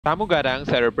Tamu Gadang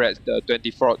celebrates the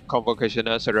 24th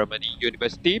Convocational Ceremony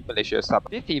University Malaysia Sabah.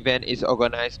 This event is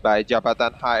organized by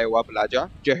Jabatan Hal Ehwal Pelajar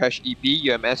JHEP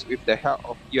UMS with the help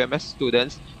of UMS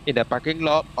students in the parking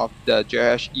lot of the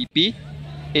JHEP.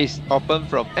 Is open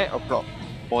from 8 o'clock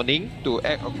morning to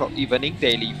 8 o'clock evening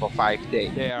daily for 5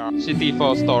 days. There are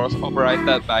 64 stores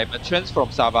operated by merchants from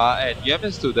Sabah and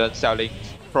UMS students selling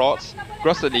fruits,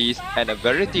 groceries, and a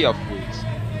variety of goods.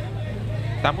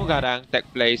 Tamu Gadang take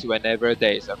place whenever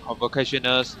there is a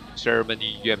convocational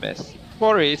ceremony UMS.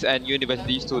 Tourists and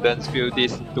university students feel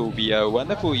this to be a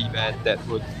wonderful event that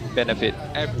would benefit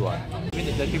everyone.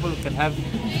 That people can have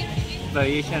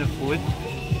variation of food,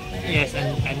 yes,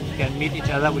 and can meet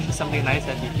each other, which is something nice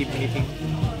that we keep meeting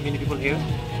many people here.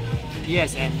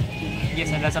 Yes, and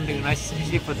that's something nice,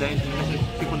 especially for the international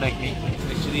people like me.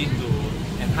 Actually, to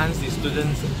enhance the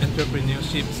students'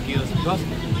 entrepreneurship skills, because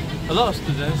a lot of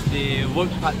students, they work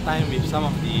part-time with some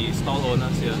of the stall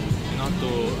owners here,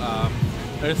 to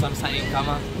earn some side income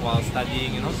while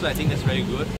studying, so I think that's very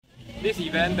good. This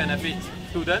event benefits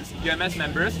students, UMS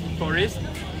members, tourists,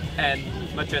 and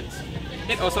merchants.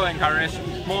 It also encourages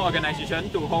more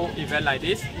organizations to hold events like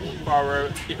this for our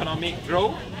economic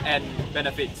growth and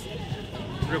benefits.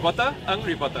 Reporter,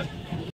 unreported.